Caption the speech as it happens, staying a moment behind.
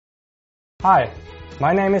Hi,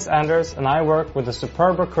 my name is Anders and I work with the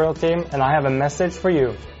Superb Krill team, and I have a message for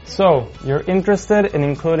you. So, you're interested in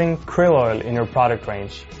including krill oil in your product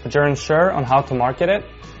range, but you're unsure on how to market it?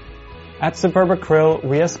 At Superb Krill,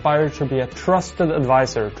 we aspire to be a trusted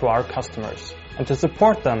advisor to our customers and to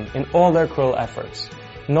support them in all their krill efforts.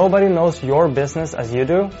 Nobody knows your business as you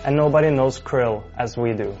do, and nobody knows krill as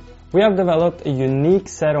we do. We have developed a unique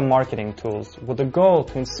set of marketing tools with the goal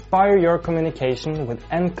to inspire your communication with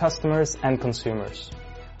end customers and consumers.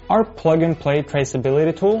 Our plug-and-play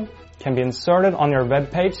traceability tool can be inserted on your web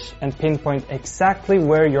page and pinpoint exactly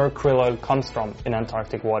where your krill oil comes from in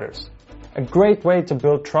Antarctic waters. A great way to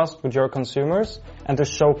build trust with your consumers and to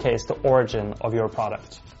showcase the origin of your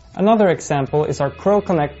product. Another example is our Krill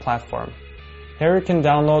Connect platform. Here you can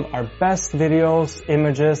download our best videos,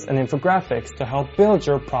 images, and infographics to help build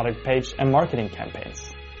your product page and marketing campaigns.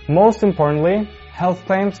 Most importantly, health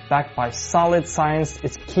claims backed by solid science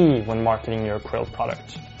is key when marketing your krill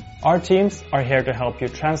product. Our teams are here to help you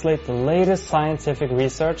translate the latest scientific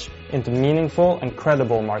research into meaningful and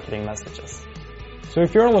credible marketing messages. So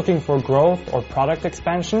if you're looking for growth or product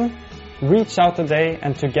expansion, reach out today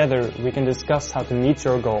and together we can discuss how to meet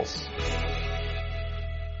your goals.